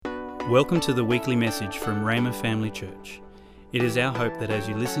Welcome to the weekly message from Rhema Family Church. It is our hope that as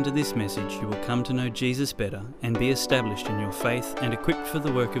you listen to this message, you will come to know Jesus better and be established in your faith and equipped for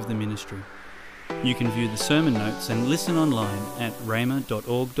the work of the ministry. You can view the sermon notes and listen online at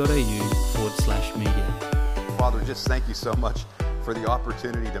rhema.org.au/media. Father, just thank you so much for the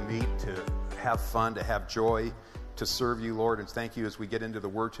opportunity to meet, to have fun, to have joy, to serve you, Lord. And thank you as we get into the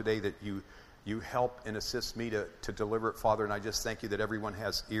Word today that you help and assist me to deliver it, Father. And I just thank you that everyone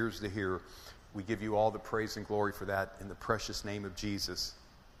has ears to hear. We give you all the praise and glory for that in the precious name of Jesus.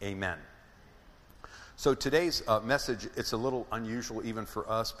 Amen. So today's message, it's a little unusual even for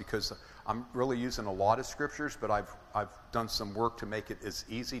us because I'm really using a lot of scriptures, but I've done some work to make it as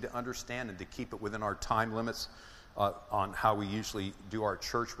easy to understand and to keep it within our time limits on how we usually do our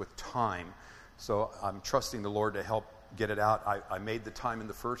church with time. So I'm trusting the Lord to help get it out. I made the time in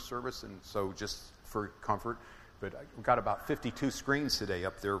the first service, and so just for comfort, but I've got about 52 screens today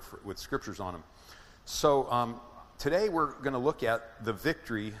up there with scriptures on them. So today we're going to look at the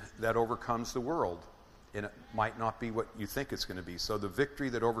victory that overcomes the world, and it might not be what you think it's going to be. So the victory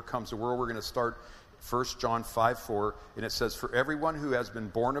that overcomes the world, we're going to start 1 John 5:4, and it says, "For everyone who has been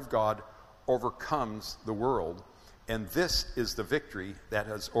born of God overcomes the world, and this is the victory that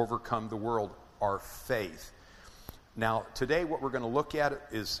has overcome the world, our faith." Now, today what we're going to look at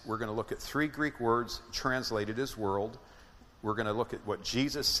is we're going to look at three Greek words translated as world. We're going to look at what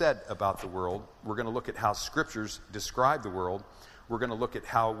Jesus said about the world. We're going to look at how scriptures describe the world. We're going to look at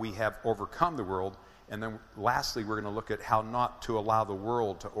how we have overcome the world. And then lastly, we're going to look at how not to allow the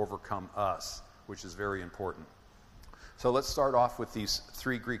world to overcome us, which is very important. So let's start off with these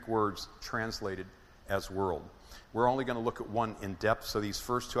three Greek words translated as world. We're only going to look at one in depth, so these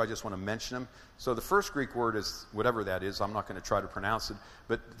first two, I just want to mention them. So the first Greek word is whatever that is. I'm not going to try to pronounce it,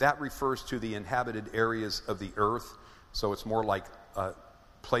 but that refers to the inhabited areas of the earth. So it's more like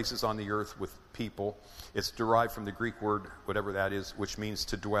places on the earth with people. It's derived from the Greek word, whatever that is, which means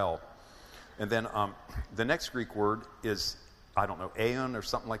to dwell. And then the next Greek word is, I don't know, aeon or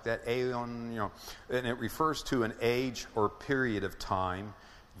something like that. Aeon, and it refers to an age or period of time.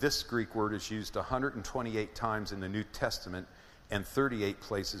 This Greek word is used 128 times in the New Testament and 38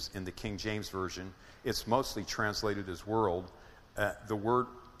 places in the King James Version. It's mostly translated as world.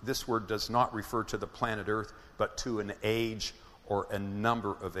 This word does not refer to the planet Earth, but to an age or a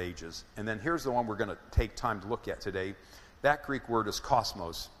number of ages. And then here's the one we're going to take time to look at today. That Greek word is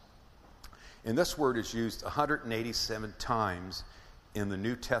cosmos. And this word is used 187 times in the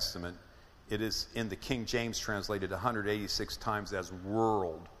New Testament. It is in the King James translated 186 times as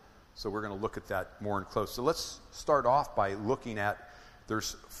world. So we're going to look at that more in close. So let's start off by looking at,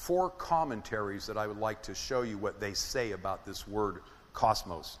 there's four commentaries that I would like to show you what they say about this word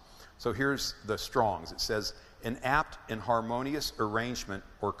cosmos. So here's the Strong's. It says, an apt and harmonious arrangement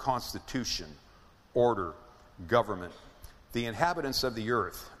or constitution, order, government. The inhabitants of the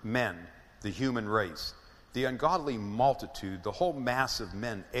earth, men, the human race. The ungodly multitude, the whole mass of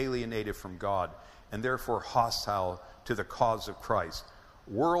men alienated from God and therefore hostile to the cause of Christ.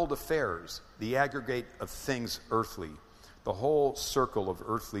 World affairs, the aggregate of things earthly, the whole circle of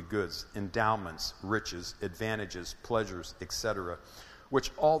earthly goods, endowments, riches, advantages, pleasures, etc.,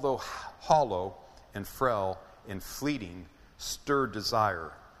 which although hollow and frail and fleeting, stir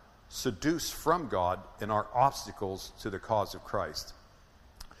desire, seduce from God, and are obstacles to the cause of Christ.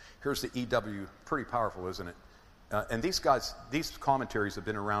 Here's the EW, pretty powerful, isn't it? And these commentaries have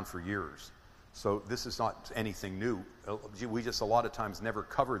been around for years. So this is not anything new. We just a lot of times never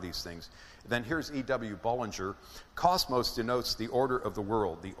cover these things. Then here's E.W. Bullinger. Cosmos denotes the order of the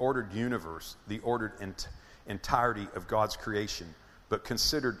world, the ordered universe, the ordered entirety of God's creation, but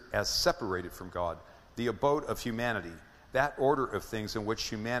considered as separated from God, the abode of humanity, that order of things in which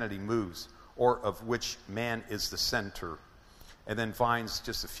humanity moves, or of which man is the center. And then Vine's,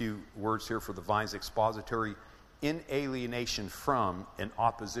 just a few words here for the Vine's expository, inalienation from and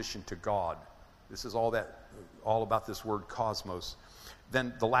opposition to God. This is all about this word cosmos.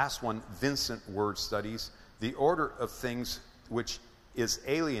 Then the last one, Vincent Word Studies, the order of things which is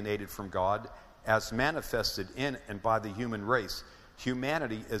alienated from God as manifested in and by the human race.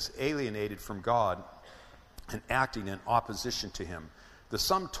 Humanity is alienated from God and acting in opposition to him. The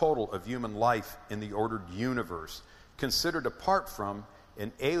sum total of human life in the ordered universe, considered apart from and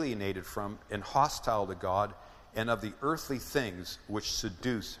alienated from and hostile to God, and of the earthly things which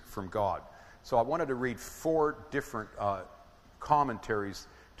seduce from God. So I wanted to read four different commentaries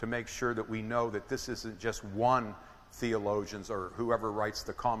to make sure that we know that this isn't just one theologian's or whoever writes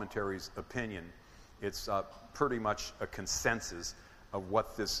the commentary's opinion. It's pretty much a consensus of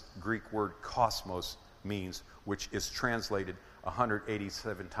what this Greek word cosmos means, which is translated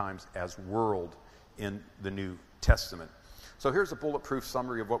 187 times as world in the New Testament. So here's a bulletproof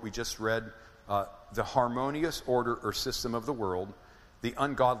summary of what we just read. The harmonious order or system of the world, the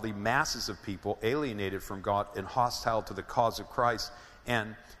ungodly masses of people alienated from God and hostile to the cause of Christ,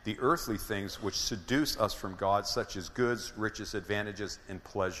 and the earthly things which seduce us from God, such as goods, riches, advantages, and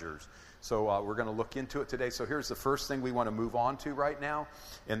pleasures. So we're going to look into it today. So here's the first thing we want to move on to right now,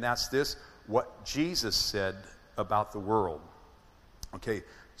 and that's this, what Jesus said about the world. Okay,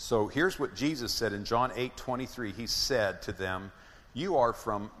 so here's what Jesus said in John 8:23. He said to them, "You are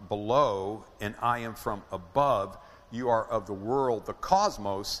from below, and I am from above. You are of the world, the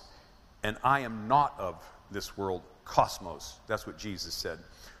cosmos, and I am not of this world, cosmos." That's what Jesus said.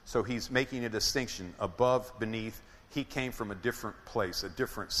 So he's making a distinction, above, beneath. He came from a different place, a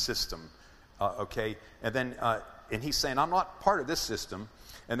different system. Okay? And then, and he's saying, I'm not part of this system.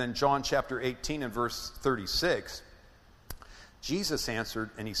 And then John chapter 18 and verse 36, Jesus answered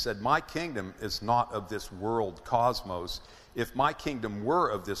and he said, "My kingdom is not of this world, cosmos. If my kingdom were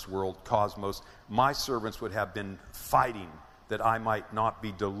of this world, cosmos, my servants would have been fighting that I might not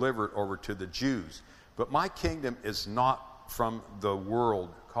be delivered over to the Jews. But my kingdom is not from the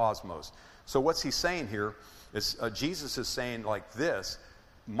world, cosmos." So what's he saying here is Jesus is saying like this,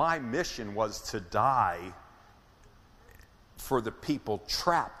 my mission was to die for the people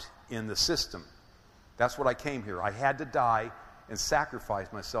trapped in the system. That's what I came here. I had to die and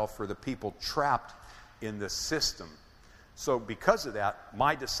sacrifice myself for the people trapped in the system. So because of that,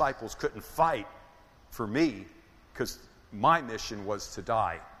 my disciples couldn't fight for me because my mission was to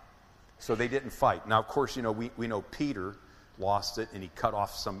die. So they didn't fight. Now, of course, you know, we know Peter lost it and he cut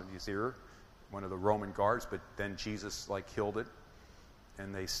off somebody's ear, one of the Roman guards, but then Jesus healed it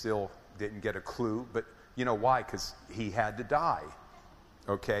and they still didn't get a clue. But you know why? Because he had to die.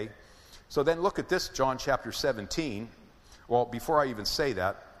 Okay? So then look at this, John chapter 17. Well, before I even say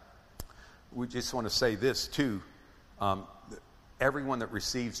that, we just want to say this too. Everyone that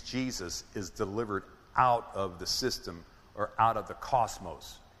receives Jesus is delivered out of the system or out of the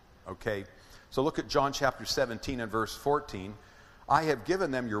cosmos. Okay? So look at John chapter 17 and verse 14. "I have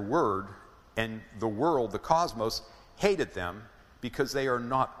given them your word, and the world, the cosmos, hated them because they are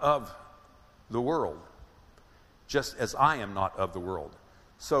not of the world, just as I am not of the world."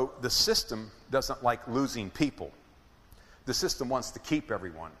 So the system doesn't like losing people. The system wants to keep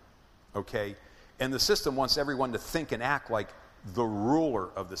everyone, okay? And the system wants everyone to think and act like the ruler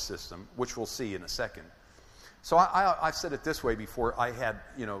of the system, which we'll see in a second. So I've said it this way before. I had,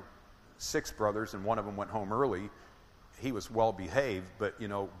 6 brothers, and one of them went home early. He was well behaved, but,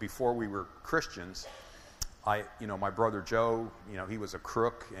 before we were Christians, my brother Joe, he was a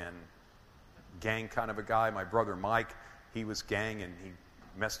crook and gang kind of a guy. My brother Mike, he was gang, and he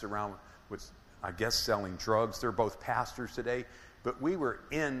messed around with, I guess, selling drugs. They're both pastors today. But we were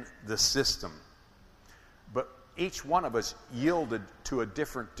in the system. But each one of us yielded to a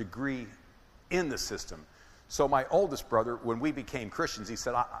different degree in the system. So my oldest brother, when we became Christians, he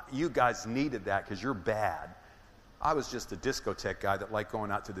said, "You guys needed that because you're bad." I was just a discotheque guy that liked going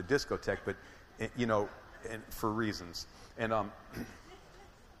out to the discotheque, but, and for reasons. And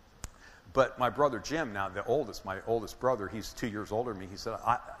but my brother Jim, now my oldest brother, he's 2 years older than me. He said,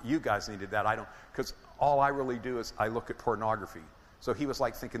 "You guys needed that. I don't," because all I really do is I look at pornography. So he was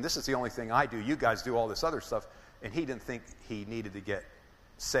thinking, this is the only thing I do. You guys do all this other stuff. And he didn't think he needed to get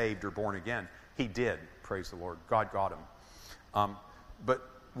saved or born again. He did, praise the Lord. God got him. But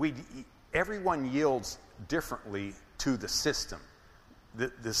everyone yields differently to the system,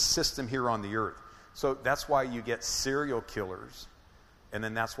 the system here on the earth. So that's why you get serial killers, and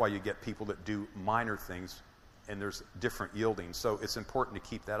then that's why you get people that do minor things, and there's different yielding. So it's important to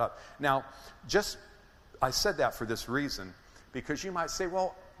keep that up. Now, I said that for this reason, because you might say,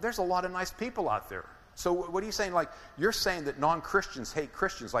 well, there's a lot of nice people out there. So what are you saying? You're saying that non-Christians hate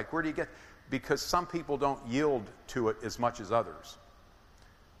Christians. Where do you get? Because some people don't yield to it as much as others.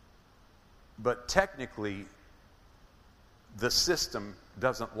 But technically, the system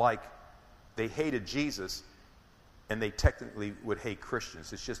doesn't they hated Jesus, and they technically would hate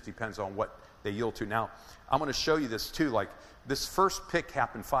Christians. It just depends on what they yield to. Now, I'm going to show you this too. This first pick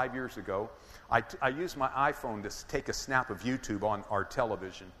happened 5 years ago. I used my iPhone to take a snap of YouTube on our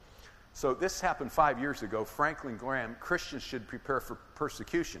television. So this happened 5 years ago. Franklin Graham, "Christians should prepare for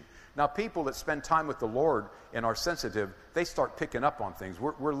persecution." Now, people that spend time with the Lord and are sensitive, they start picking up on things.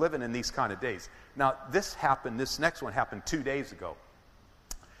 We're living in these kind of days. Now, this next one happened 2 days ago.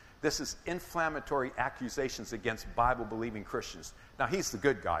 This is inflammatory accusations against Bible-believing Christians. Now, he's the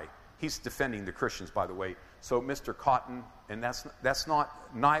good guy. He's defending the Christians, by the way. So, Mr. Cotton, and that's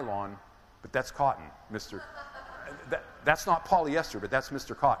not nylon, but that's cotton, Mr. That's not polyester, but that's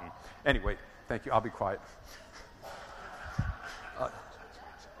Mr. Cotton. Anyway, thank you. I'll be quiet.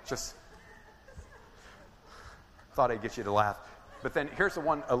 Just thought I'd get you to laugh. But then here's the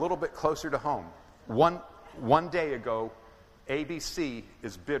one a little bit closer to home. One day ago, ABC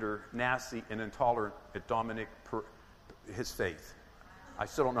is bitter, nasty, and intolerant at Dominic his faith. I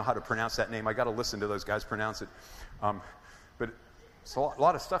still don't know how to pronounce that name. I got to listen to those guys pronounce it. But it's a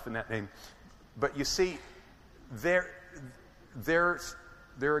lot of stuff in that name. But you see, they're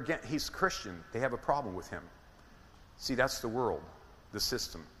again, he's Christian. They have a problem with him. See, that's the world, the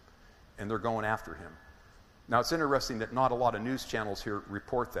system, and they're going after him. Now, it's interesting that not a lot of news channels here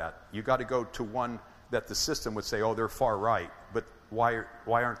report that. You got to go to one that the system would say, oh, they're far right. But why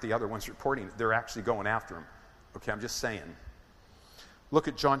aren't the other ones reporting it? They're actually going after him. Okay, I'm just saying. Look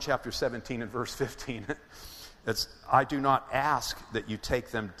at John chapter 17 and verse 15. It's, I do not ask that you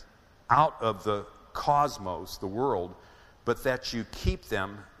take them out of the cosmos, the world, but that you keep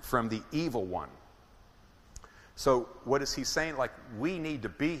them from the evil one. So what is he saying? Like, we need to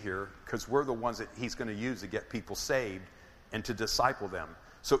be here because we're the ones that he's going to use to get people saved and to disciple them.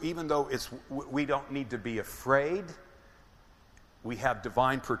 So even though we don't need to be afraid, we have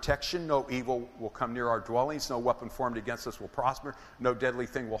divine protection. No evil will come near our dwellings. No weapon formed against us will prosper. No deadly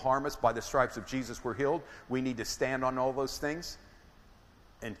thing will harm us. By the stripes of Jesus we're healed. We need to stand on all those things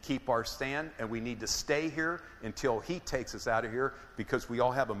and keep our stand. And we need to stay here until he takes us out of here, because we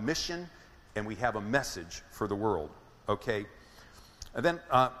all have a mission and we have a message for the world. Okay? And then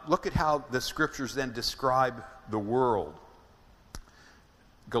look at how the scriptures then describe the world.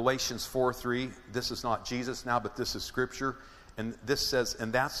 Galatians 4:3. This is not Jesus now, but this is scripture. And this says,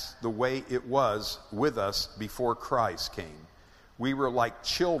 and that's the way it was with us before Christ came. We were like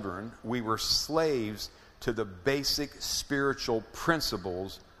children. We were slaves to the basic spiritual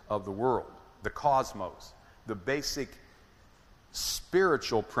principles of the world, the cosmos, the basic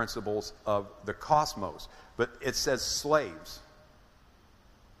spiritual principles of the cosmos. But it says slaves.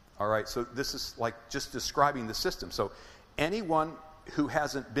 All right, so this is like just describing the system. So anyone who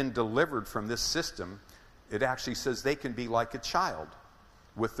hasn't been delivered from this system, it actually says they can be like a child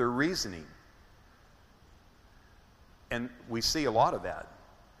with their reasoning. And we see a lot of that.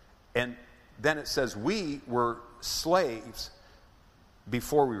 And then it says we were slaves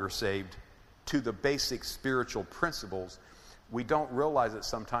before we were saved to the basic spiritual principles. We don't realize it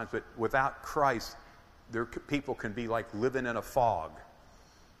sometimes, but without Christ, people can be like living in a fog.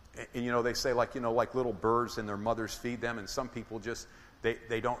 And you know, they say like little birds and their mothers feed them, and some people just,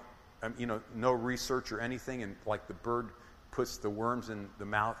 they don't, no research or anything, and like the bird puts the worms in the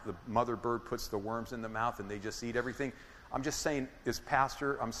mouth, the mother bird puts the worms in the mouth, and they just eat everything. I'm just saying, as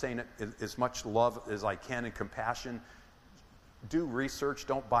pastor, I'm saying it as much love as I can and compassion. Do research.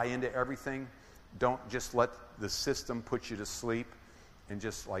 Don't buy into everything. Don't just let the system put you to sleep and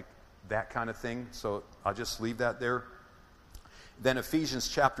just like that kind of thing. So I'll just leave that there. Then Ephesians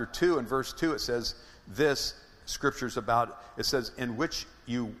chapter 2 and verse 2, it says this, scriptures about, it says, in which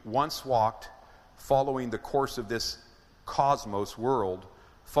you once walked, following the course of this cosmos world,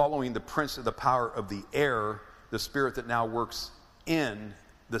 following the prince of the power of the air, the spirit that now works in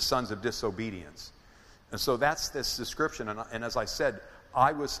the sons of disobedience. And so that's this description. And as I said,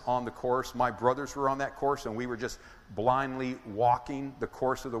 I was on the course. My brothers were on that course, and we were just blindly walking the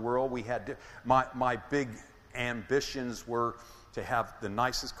course of the world. We had my big ambitions were to have the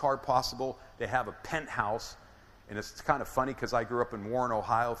nicest car possible, to have a penthouse. And it's kind of funny because I grew up in Warren,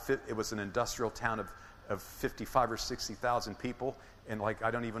 Ohio. It was an industrial town of 55 or 60,000 people. And like,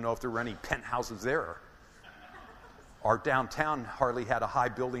 I don't even know if there were any penthouses there. Our downtown hardly had a high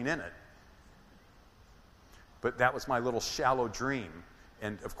building in it. But that was my little shallow dream.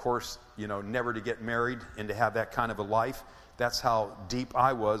 And of course, never to get married and to have that kind of a life. That's how deep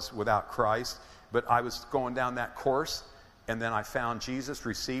I was without Christ. But I was going down that course, and then I found Jesus,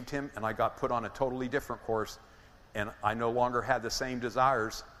 received him, and I got put on a totally different course. And I no longer had the same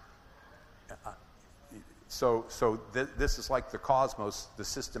desires. So this is like the cosmos, the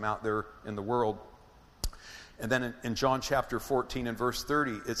system out there in the world. And then in John chapter 14 and verse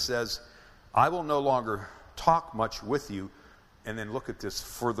 30, it says, I will no longer talk much with you. And then look at this.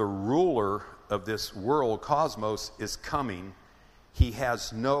 For the ruler of this world, cosmos, is coming. He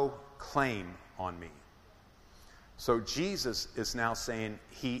has no claim on me. So Jesus is now saying,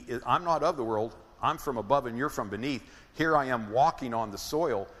 I'm not of the world. I'm from above and you're from beneath. Here I am walking on the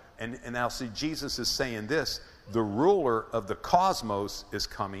soil. And now see, Jesus is saying this. The ruler of the cosmos is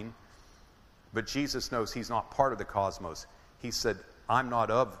coming. But Jesus knows he's not part of the cosmos. He said, I'm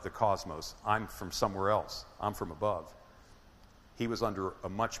not of the cosmos. I'm from somewhere else. I'm from above. He was under a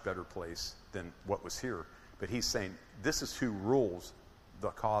much better place than what was here. But he's saying this is who rules the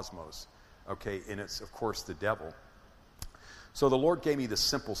cosmos, okay? And it's, of course, the devil. So the Lord gave me this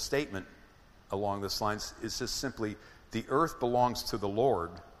simple statement along this lines. It's just simply, the earth belongs to the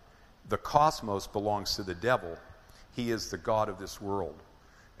Lord. The cosmos belongs to the devil. He is the God of this world.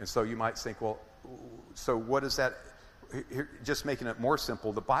 And so you might think, well, so what is that? Here, just making it more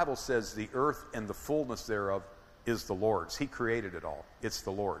simple, the Bible says the earth and the fullness thereof is the Lord's. He created it all. It's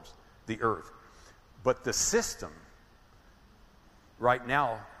the Lord's, the earth. But the system, right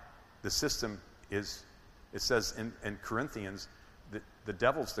now, the system is, it says in Corinthians, that the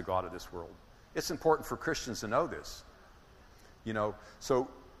devil's the God of this world. It's important for Christians to know this. You know, so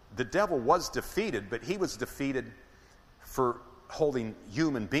the devil was defeated, but he was defeated for holding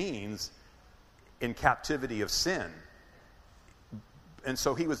human beings in captivity of sin. And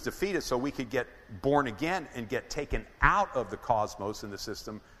so he was defeated so we could get born again and get taken out of the cosmos and the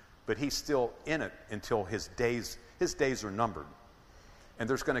system, but he's still in it until his days are numbered. And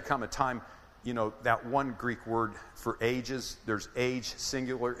there's going to come a time, you know, that one Greek word for ages, there's age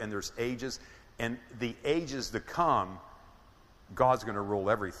singular and there's ages, and the ages to come, God's going to rule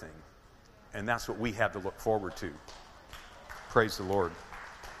everything. And that's what we have to look forward to. Praise the Lord.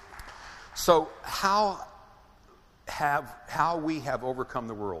 So how we have overcome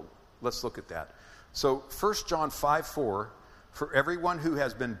the world. Let's look at that. So 1 John 5:4, for everyone who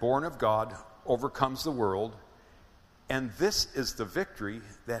has been born of God overcomes the world, and this is the victory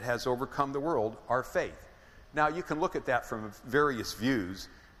that has overcome the world, our faith. Now you can look at that from various views,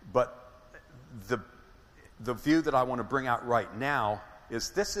 but the view that I want to bring out right now is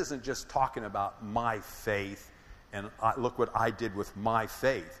this isn't just talking about my faith and look what I did with my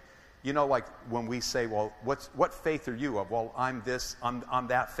faith. You know, like when we say, well, what faith are you of? Well, I'm this, I'm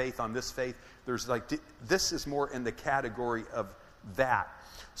that faith, I'm this faith. There's like, this is more in the category of that.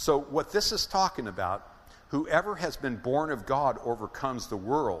 So what this is talking about, whoever has been born of God overcomes the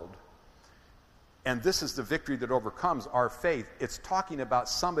world. And this is the victory that overcomes our faith. It's talking about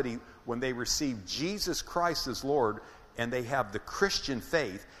somebody when they receive Jesus Christ as Lord and they have the Christian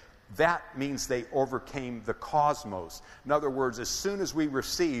faith. That means they overcame the cosmos. In other words, as soon as we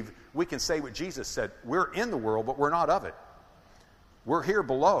receive, we can say what Jesus said. We're in the world, but we're not of it. We're here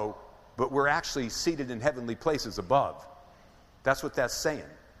below, but we're actually seated in heavenly places above. That's what that's saying.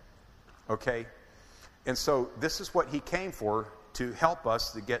 Okay? And so this is what he came for, to help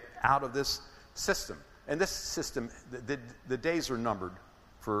us to get out of this system. And this system, the days are numbered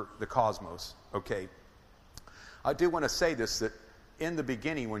for the cosmos. Okay? I do want to say this, that in the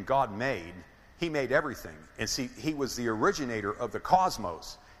beginning, when God made, he made everything. And see, he was the originator of the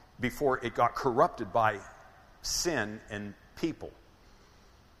cosmos before it got corrupted by sin and people.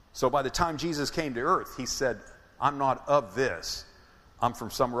 So by the time Jesus came to earth, he said, I'm not of this. I'm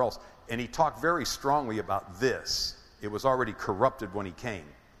from somewhere else. And he talked very strongly about this. It was already corrupted when he came.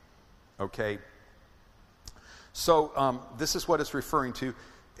 Okay? So this is what it's referring to.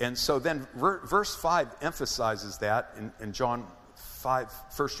 And so then verse 5 emphasizes that in John 5,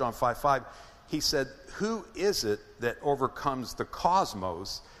 1 John 5:5, he said, who is it that overcomes the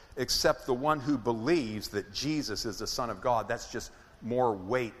cosmos except the one who believes that Jesus is the Son of God? That's just more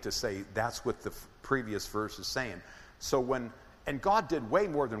weight to say that's what the previous verse is saying. So and God did way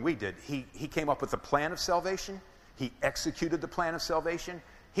more than we did. He came up with the plan of salvation. He executed the plan of salvation.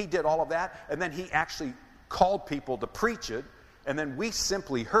 He did all of that. And then he actually called people to preach it. And then we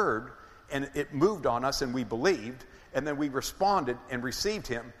simply heard, and it moved on us, and we believed. And then we responded and received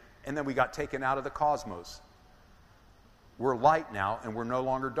him, and then we got taken out of the cosmos. We're light now, and we're no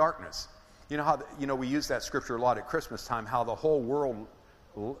longer darkness. You know how we use that scripture a lot at Christmas time, how the whole world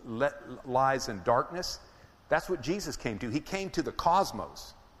lies in darkness. That's what Jesus came to. He came to the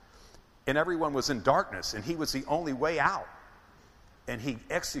cosmos, and everyone was in darkness, and he was the only way out. And he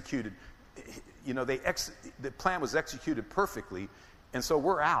executed. The plan was executed perfectly, and so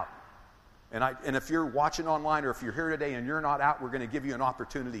we're out. And if you're watching online or if you're here today and you're not out, we're going to give you an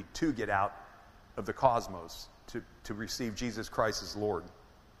opportunity to get out of the cosmos, to receive Jesus Christ as Lord.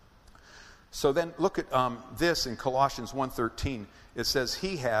 So then look at this in Colossians 1:13. It says,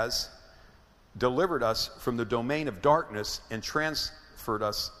 he has delivered us from the domain of darkness and transferred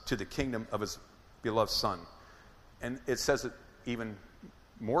us to the kingdom of his beloved Son. And it says it even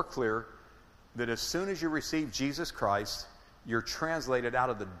more clear that as soon as you receive Jesus Christ, you're translated out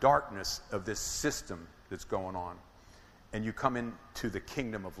of the darkness of this system that's going on. And you come into the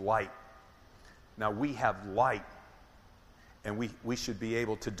kingdom of light. Now we have light. And we should be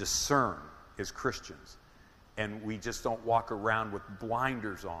able to discern as Christians. And we just don't walk around with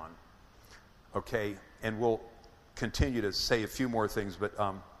blinders on. Okay? And we'll continue to say a few more things. But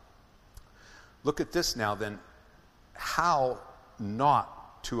Look at this now then. How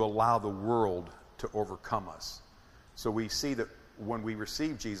not to allow the world to overcome us. So we see that when we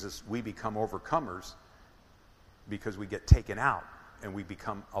receive Jesus, we become overcomers because we get taken out and we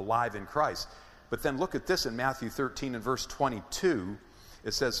become alive in Christ. But then look at this in Matthew 13 and verse 22.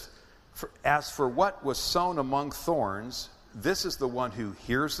 It says, as for what was sown among thorns, this is the one who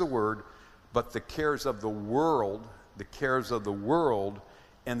hears the word, but the cares of the world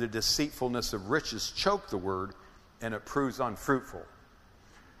and the deceitfulness of riches choke the word, and it proves unfruitful.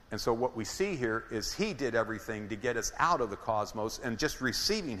 And so what we see here is he did everything to get us out of the cosmos, and just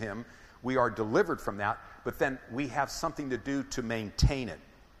receiving him, we are delivered from that, but then we have something to do to maintain it.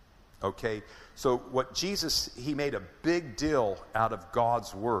 Okay? So what Jesus, he made a big deal out of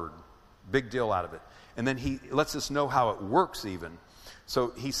God's word. Big deal out of it. And then he lets us know how it works even.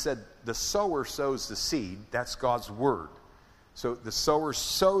 So he said, the sower sows the seed. That's God's word. So the sower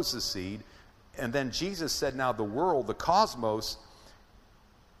sows the seed. And then Jesus said, now the world, the cosmos,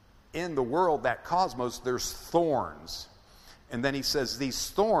 in the world, that cosmos, there's thorns. And then he says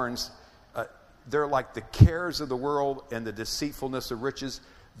these thorns, they're like the cares of the world and the deceitfulness of riches.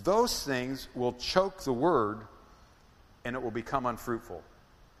 Those things will choke the word and it will become unfruitful.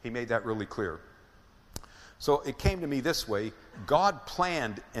 He made that really clear. So it came to me this way. God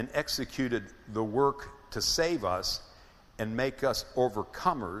planned and executed the work to save us and make us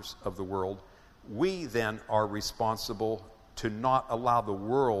overcomers of the world. We then are responsible to not allow the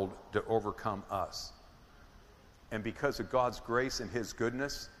world to overcome us. And because of God's grace and his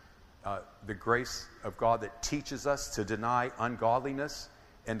goodness, the grace of God that teaches us to deny ungodliness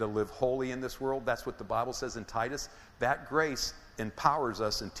and to live holy in this world, that's what the Bible says in Titus. That grace empowers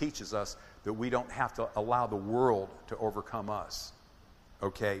us and teaches us that we don't have to allow the world to overcome us.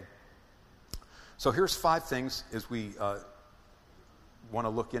 Okay? So here's 5 things as we want to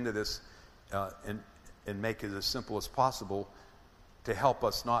look into this and make it as simple as possible to help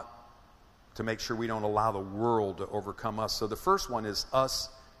us to make sure we don't allow the world to overcome us. So the first one is us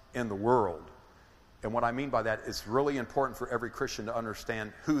in the world. And what I mean by that, it's really important for every Christian to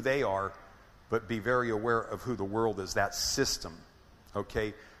understand who they are, but be very aware of who the world is, that system.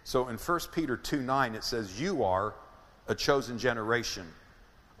 Okay? So in 1 Peter 2:9, it says, you are a chosen generation,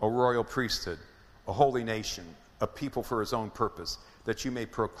 a royal priesthood, a holy nation, a people for his own purpose, that you may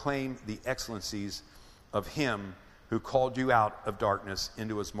proclaim the excellencies of him who called you out of darkness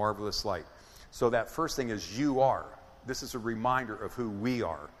into his marvelous light. So that first thing is you are. This is a reminder of who we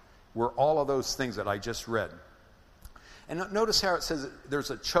are. We're all of those things that I just read. And notice how it says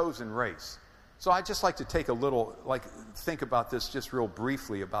there's a chosen race. So I'd just like to take a little, think about this just real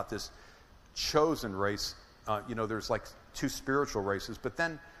briefly about this chosen race. There's like 2 spiritual races. But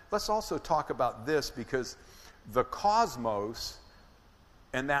then let's also talk about this, because the cosmos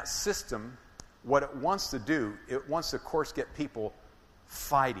and that system, what it wants to do, it wants to, of course, get people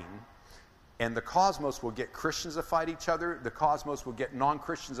fighting. And the cosmos will get Christians to fight each other. The cosmos will get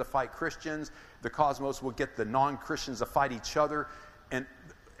non-Christians to fight Christians. The cosmos will get the non-Christians to fight each other. And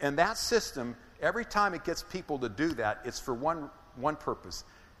that system, every time it gets people to do that, it's for one purpose.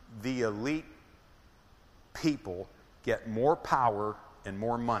 The elite people get more power and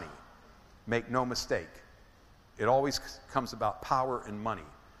more money. Make no mistake. It always comes about power and money.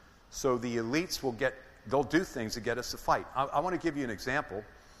 So the elites they'll do things to get us to fight. I want to give you an example.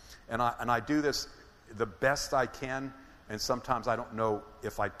 And I do this the best I can, and sometimes I don't know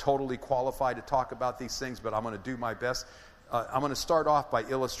if I totally qualify to talk about these things, but I'm going to do my best. I'm going to start off by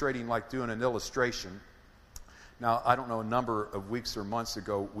illustrating, like doing an illustration. Now, I don't know, a number of weeks or months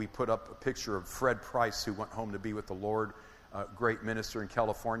ago, we put up a picture of Fred Price, who went home to be with the Lord, a great minister in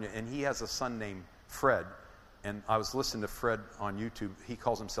California, and he has a son named Fred. And I was listening to Fred on YouTube. He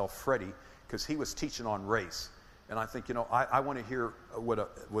calls himself Freddie because he was teaching on race. And I think, I want to hear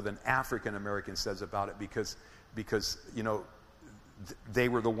what an African American says about it, because they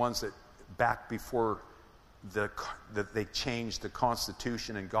were the ones that back before that they changed the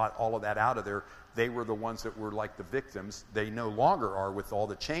Constitution and got all of that out of there. They were the ones that were like the victims. They no longer are with all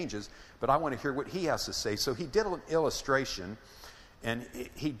the changes. But I want to hear what he has to say. So he did an illustration, and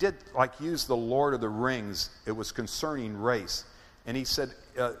he did use the Lord of the Rings. It was concerning race. And he said,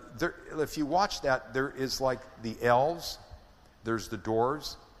 if you watch that, there is the elves, there's the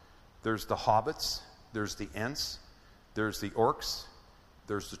dwarves, there's the hobbits, there's the ents, there's the orcs,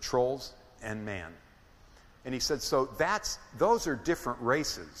 there's the trolls, and man. And he said, so those are different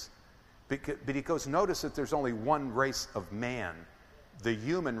races. But he goes, notice that there's only one race of man. The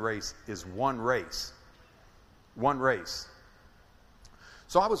human race is one race. One race.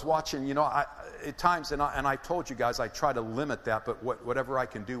 So I was watching, at times, and I told you guys I try to limit that, but whatever I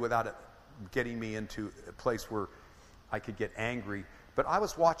can do without it getting me into a place where I could get angry. But I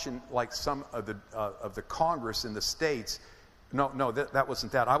was watching like some of the Congress in the States. No, that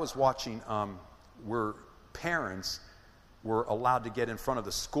wasn't that. I was watching where parents were allowed to get in front of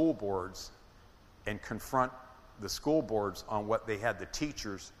the school boards and confront the school boards on what they had the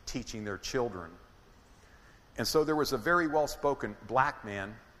teachers teaching their children. And so there was a very well-spoken black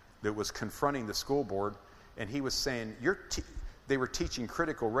man that was confronting the school board, and he was saying, they were teaching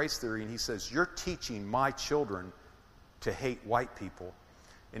critical race theory, and he says, "You're teaching my children to hate white people."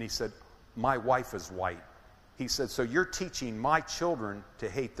 And he said, "My wife is white." He said, "So you're teaching my children to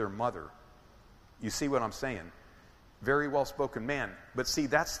hate their mother." You see what I'm saying? Very well-spoken man. But see,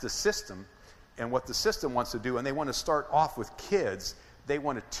 that's the system, and what the system wants to do, and they want to start off with kids. They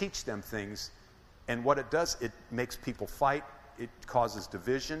want to teach them things, and what it does, it makes people fight. It causes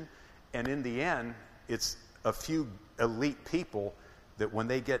division, and in the end, it's a few elite people that when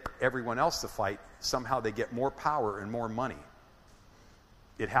they get everyone else to fight, somehow they get more power and more money.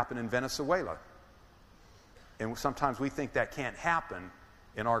 It happened in Venezuela. And sometimes we think that can't happen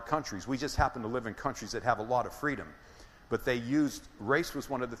in our countries. We just happen to live in countries that have a lot of freedom. But race was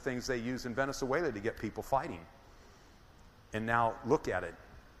one of the things they used in Venezuela to get people fighting. And now look at it.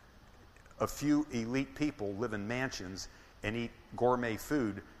 A few elite people live in mansions and eat gourmet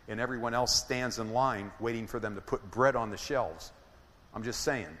food, and everyone else stands in line waiting for them to put bread on the shelves. I'm just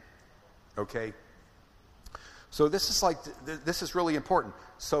saying. Okay? So this is really important.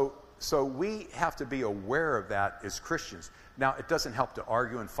 So we have to be aware of that as Christians. Now, it doesn't help to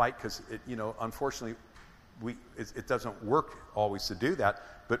argue and fight because, unfortunately, it doesn't work always to do that.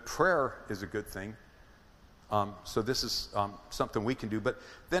 But prayer is a good thing. So this is something we can do. But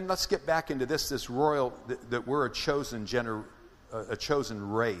then let's get back into this royal, that we're a chosen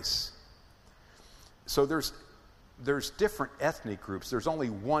race. So there's different ethnic groups. There's only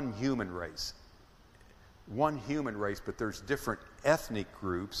one human race. One human race, but there's different ethnic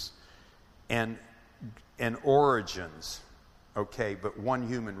groups and origins. Okay, but one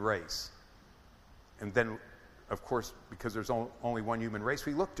human race. And then, of course, because there's only one human race,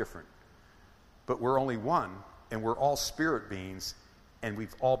 we look different. But we're only one, and we're all spirit beings, and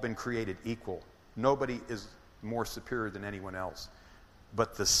we've all been created equal. Nobody is more superior than anyone else.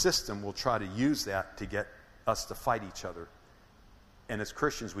 But the system will try to use that to get us to fight each other. And as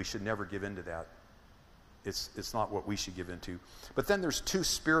Christians, we should never give in to that. It's not what we should give into. But then there's two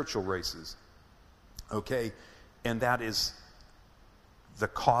spiritual races, okay? And that is the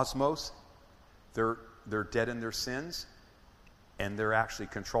cosmos. They're dead in their sins, and they're actually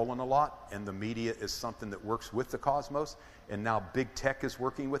controlling a lot, and the media is something that works with the cosmos, and now big tech is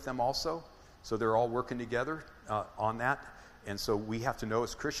working with them also, so they're all working together on that. And so we have to know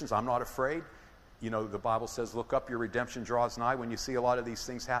as Christians, I'm not afraid. The Bible says, look up, your redemption draws nigh. When you see a lot of these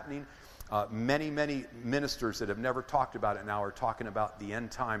things happening, many ministers that have never talked about it now are talking about the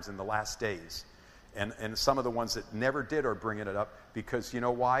end times and the last days. And some of the ones that never did are bringing it up because you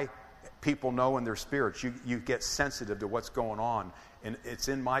know why? People know in their spirits. You get sensitive to what's going on. And it's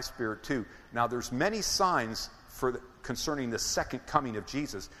in my spirit too. Now there's many signs concerning the second coming of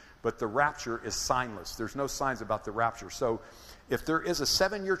Jesus, but the rapture is signless. There's no signs about the rapture. So if there is a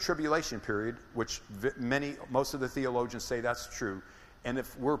 7-year tribulation period, which most of the theologians say that's true, and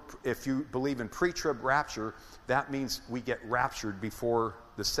if you believe in pre-trib rapture, that means we get raptured before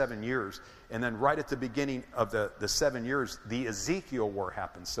the 7 years. And then right at the beginning of the 7 years, the Ezekiel war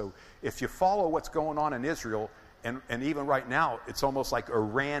happens. So if you follow what's going on in Israel, and even right now, it's almost like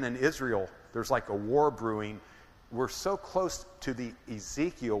Iran and Israel, there's like a war brewing. We're so close to the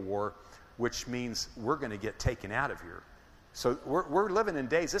Ezekiel war, which means we're going to get taken out of here. So we're living in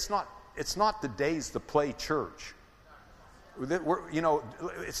days. It's not the days to play church.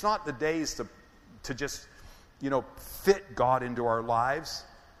 It's not the days to just fit God into our lives.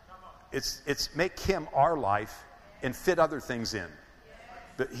 It's make Him our life and fit other things in.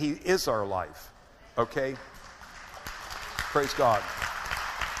 But He is our life. Okay? Praise God.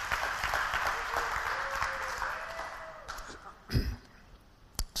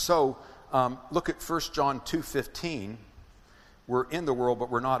 So, look at 1 John 2:15. We're in the world, but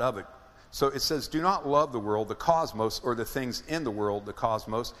we're not of it. So it says, do not love the world, the cosmos, or the things in the world, the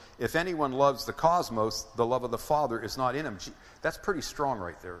cosmos. If anyone loves the cosmos, the love of the Father is not in him. That's pretty strong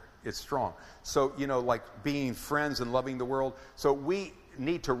right there. It's strong. So, like being friends and loving the world. So we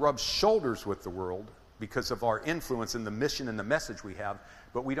need to rub shoulders with the world because of our influence in the mission and the message we have,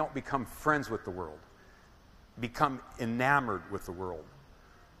 but we don't become friends with the world. Become enamored with the world.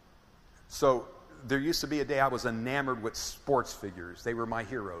 So there used to be a day I was enamored with sports figures. They were my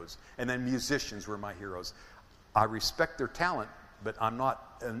heroes. And then musicians were my heroes. I respect their talent, but I'm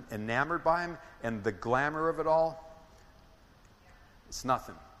not enamored by him, and the glamour of it all, it's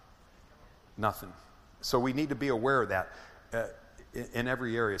nothing. Nothing. So we need to be aware of that in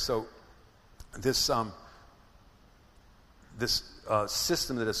every area. So this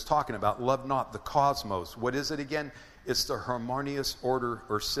system that it's talking about, love not the cosmos. What is it again? It's the harmonious order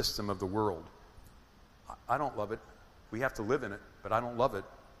or system of the world. I don't love it. We have to live in it, but I don't love it.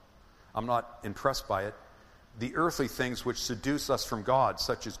 I'm not impressed by it. The earthly things which seduce us from God,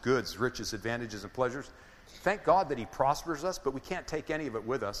 such as goods, riches, advantages, and pleasures. Thank God that he prospers us, but we can't take any of it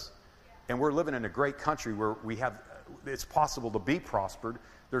with us. And we're living in a great country where it's possible to be prospered.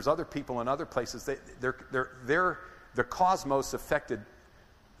 There's other people in other places. The cosmos affected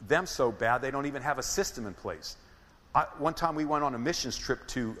them so bad they don't even have a system in place. One time we went on a missions trip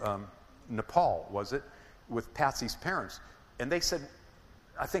to Nepal, was it, with Patsy's parents. And they said,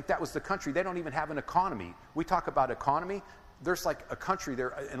 I think that was the country, they don't even have an economy. We talk about economy. There's like a country there,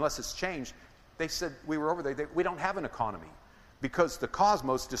 unless it's changed. They said, we were over there, we don't have an economy because the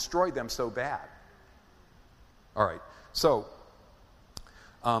cosmos destroyed them so bad. All right, so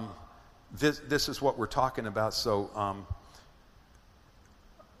this is what we're talking about. So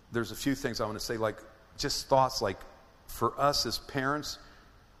there's a few things I want to say, like just thoughts, like for us as parents,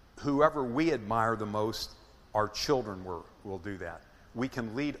 whoever we admire the most, our children will do that. We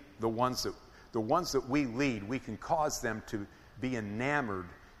can lead the ones that we lead, we can cause them to be enamored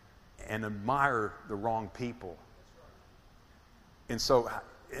and admire the wrong people. And so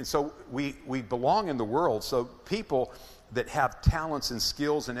we belong in the world. So people that have talents and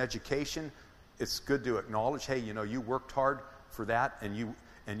skills and education, it's good to acknowledge, hey, you worked hard for that and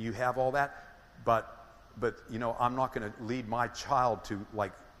you have all that, but I'm not going to lead my child to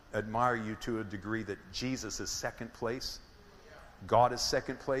like admire you to a degree that Jesus is second place. God is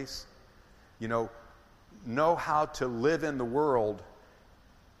second place. Know how to live in the world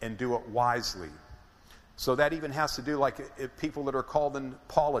and do it wisely. So that even has to do like if people that are called in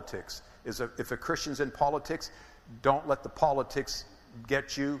politics. If a Christian's in politics, don't let the politics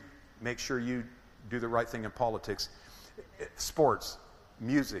get you. Make sure you do the right thing in politics. Sports,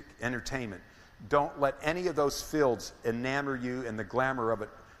 music, entertainment. Don't let any of those fields enamor you and the glamour of it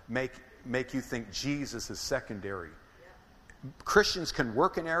make you think Jesus is secondary. Christians can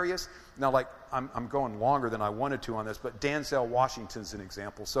work in areas. Now, like, I'm going longer than I wanted to on this, but Denzel Washington's an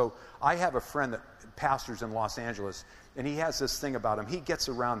example. So I have a friend that pastors in Los Angeles, and he has this thing about him. He gets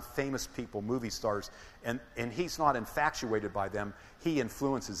around famous people, movie stars, and he's not infatuated by them. He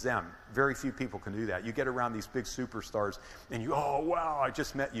influences them. Very few people can do that. You get around these big superstars, and oh, wow, I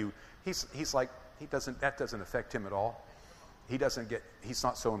just met you. He's like, that doesn't affect him at all. He's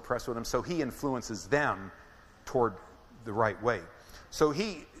not so impressed with them, so he influences them toward the right way. So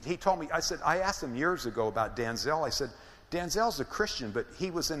he told me, I asked him years ago about Denzel. I said, Denzel's a Christian, but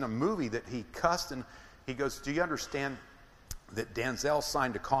he was in a movie that he cussed, and he goes, do you understand that Denzel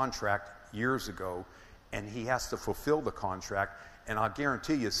signed a contract years ago, and he has to fulfill the contract, and I'll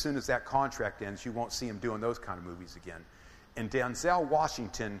guarantee you, as soon as that contract ends, you won't see him doing those kind of movies again. And Denzel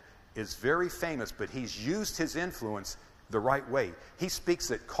Washington is very famous, but he's used his influence the right way. He speaks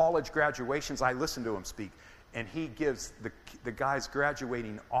at college graduations. I listen to him speak. And he gives the guys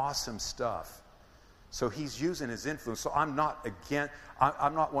graduating awesome stuff. So he's using his influence. So I'm not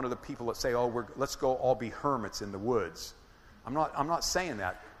one of the people that say, let's go all be hermits in the woods. I'm not saying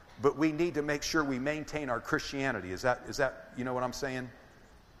that. But we need to make sure we maintain our Christianity. Is that you know what I'm saying?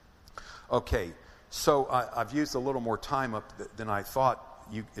 Okay. So I've used a little more time up than I thought.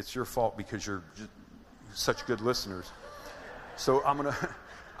 It's your fault because you're such good listeners. So I'm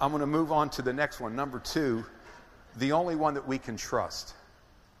gonna move on to the next one. Number 2. The only one that we can trust.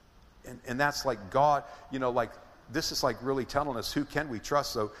 And that's like God, like this is like really telling us who can we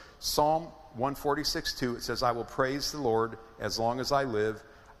trust. So Psalm 146:2, it says, I will praise the Lord as long as I live.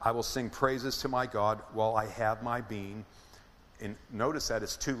 I will sing praises to my God while I have my being. And notice that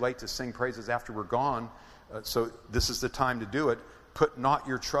it's too late to sing praises after we're gone. So this is the time to do it. Put not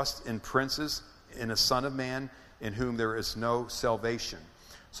your trust in princes, in a son of man, in whom there is no salvation.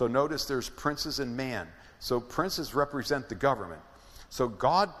 So notice there's princes and man. So princes represent the government. So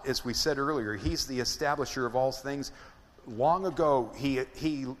God, as we said earlier, he's the establisher of all things. Long ago,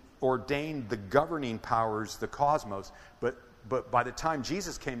 he ordained the governing powers, the cosmos. But by the time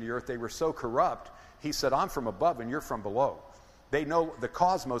Jesus came to the earth, they were so corrupt, he said, I'm from above and you're from below. They know the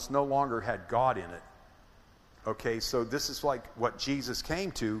cosmos no longer had God in it. Okay, so this is like what Jesus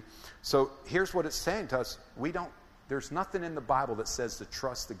came to. So here's what it's saying to us. There's nothing in the Bible that says to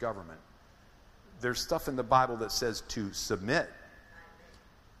trust the government. There's stuff in the Bible that says to submit.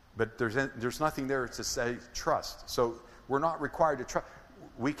 But there's nothing there to say trust. So we're not required to try.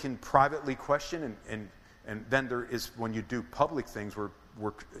 We can privately question, and then there is, when you do public things where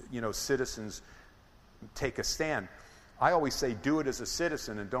citizens take a stand. I always say do it as a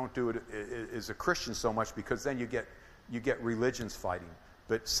citizen and don't do it as a Christian so much, because then you get religions fighting.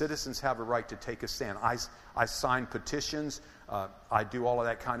 But citizens have a right to take a stand. I sign petitions. I do all of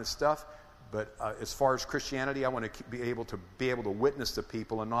that kind of stuff. But as far as Christianity, I want to be able to witness to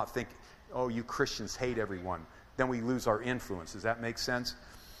people and not think, oh, you Christians hate everyone. Then we lose our influence. Does that make sense?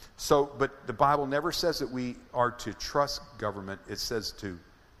 So, but the Bible never says that we are to trust government. It says to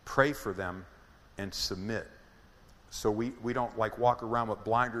pray for them and submit. So we don't like walk around with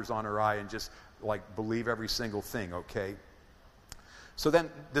blinders on our eye and just like believe every single thing, okay? So then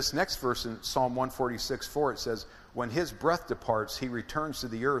this next verse in Psalm 146:4, it says, when his breath departs, he returns to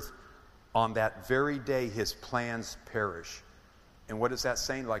the earth. On that very day, his plans perish. And what is that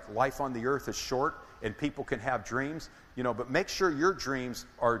saying? Like, life on the earth is short, and people can have dreams, but make sure your dreams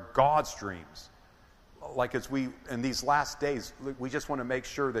are God's dreams. Like, as we, in these last days, we just want to make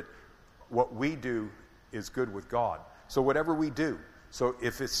sure that what we do is good with God. So whatever we do, so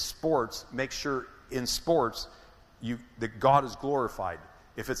if it's sports, make sure in sports that God is glorified.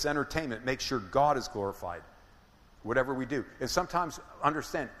 If it's entertainment, make sure God is glorified. Whatever we do. And sometimes,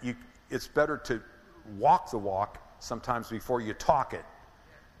 understand, it's better to walk the walk sometimes before you talk it,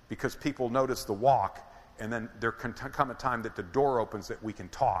 because people notice the walk, and then there can come a time that the door opens that we can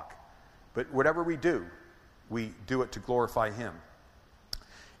talk. But whatever we do it to glorify Him.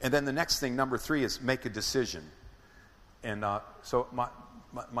 And then the next thing, number 3, is make a decision. And so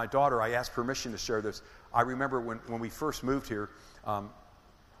my daughter, I asked permission to share this. I remember when we first moved here,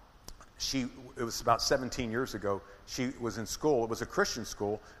 it was about 17 years ago. She was in school. It was a Christian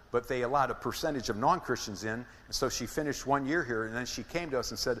school, but they allowed a percentage of non-Christians in. And so she finished 1 year here, and then she came to us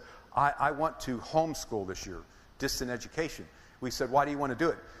and said, I want to homeschool this year, distant education. We said, why do you want to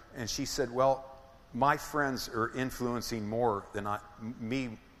do it? And she said, well, my friends are influencing me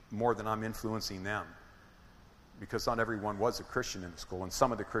more than I'm influencing them. Because not everyone was a Christian in the school, and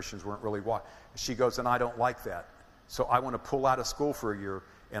some of the Christians weren't really She goes, and I don't like that. So I want to pull out of school for a year,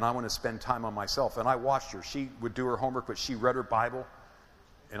 and I want to spend time on myself. And I watched her. She would do her homework, but she read her Bible,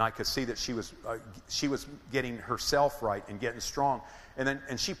 and I could see that she was getting herself right and getting strong.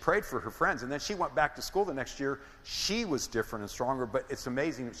 And she prayed for her friends, and then she went back to school the next year. She was different and stronger, but it's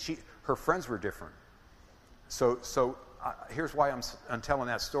amazing. Her friends were different. So here's why I'm telling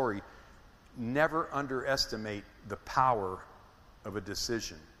that story. Never underestimate the power of a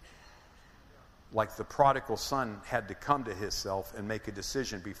decision. Like the prodigal son had to come to himself and make a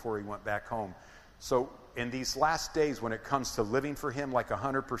decision before he went back home. So in these last days, when it comes to living for Him like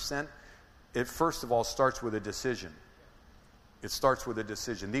 100%, it first of all starts with a decision. It starts with a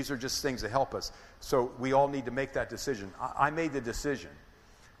decision. These are just things that help us. So we all need to make that decision. I made the decision.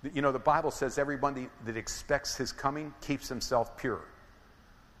 The Bible says everybody that expects His coming keeps himself pure.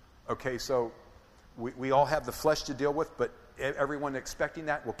 Okay, so we all have the flesh to deal with, but everyone expecting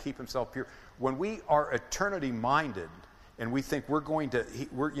that will keep himself pure. When we are eternity minded and we think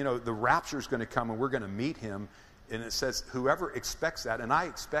the rapture is going to come and we're going to meet Him, and it says whoever expects that, and I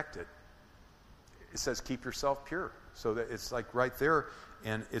expect it, it says keep yourself pure. So that it's like right there,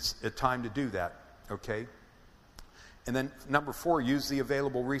 and it's a time to do that. Okay. And then number 4, use the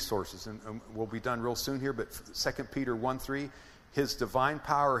available resources, and we'll be done real soon here. But 2 Peter 1:3. His divine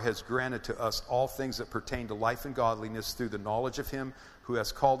power has granted to us all things that pertain to life and godliness through the knowledge of Him who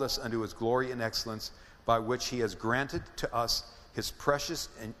has called us unto His glory and excellence, by which He has granted to us His precious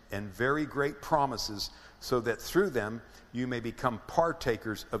and very great promises, so that through them you may become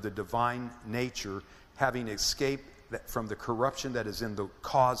partakers of the divine nature, having escaped from the corruption that is in the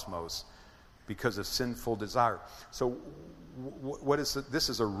cosmos because of sinful desire. So what is it? This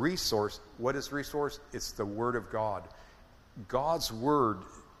is a resource. What is resource? It's the Word of God. God's Word,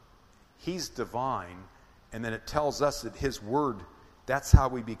 He's divine, and then it tells us that His Word, that's how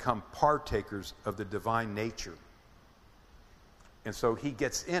we become partakers of the divine nature. And so He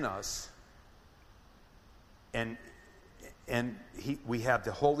gets in us, and we have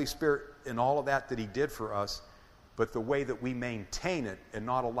the Holy Spirit and all of that He did for us, but the way that we maintain it and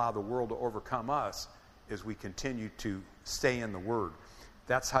not allow the world to overcome us is we continue to stay in the Word.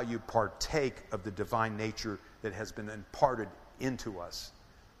 That's how you partake of the divine nature that has been imparted into us.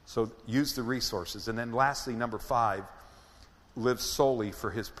 So use the resources. And then lastly, number 5, live solely for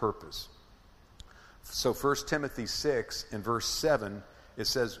His purpose. So 1 Timothy 6 in verse 7, it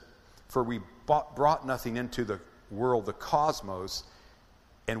says, for we brought nothing into the world, the cosmos,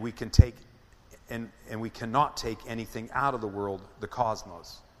 and we can take and we cannot take anything out of the world, the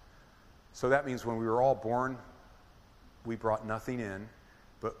cosmos. So that means when we were all born, we brought nothing in,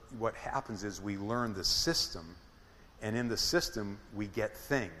 but what happens is we learn the system, and in the system we get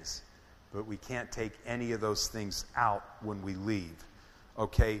things, but we can't take any of those things out when we leave.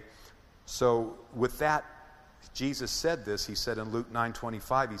 Okay, so with that, Jesus said this. He said in Luke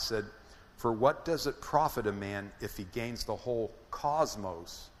 9:25, he said, "For what does it profit a man if he gains the whole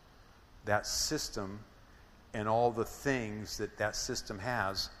cosmos," that system, and all the things that that system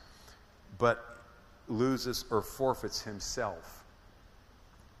has, but loses or forfeits himself?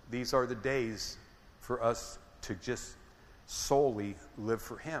 These are the days for us to just solely live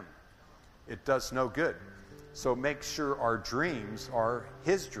for him. It does no good. So make sure our dreams are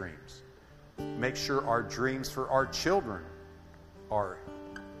his dreams. Make sure our dreams for our children are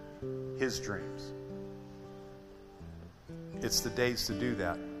his dreams. It's the days to do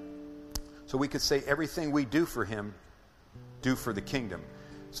that. So we could say everything we do for him, do for the kingdom.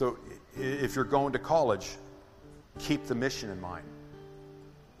 So if you're going to college, keep the mission in mind.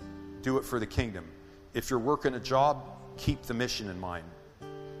 Do it for the kingdom. If you're working a job, keep the mission in mind.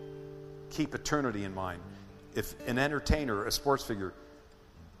 Keep eternity in mind. If an entertainer, a sports figure,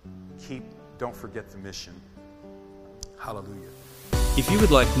 don't forget the mission. Hallelujah. If you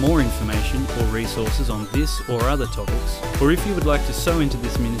would like more information or resources on this or other topics, or if you would like to sow into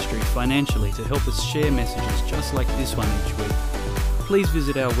this ministry financially to help us share messages just like this one each week, please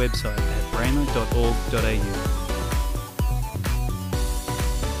visit our website at rhema.org.au.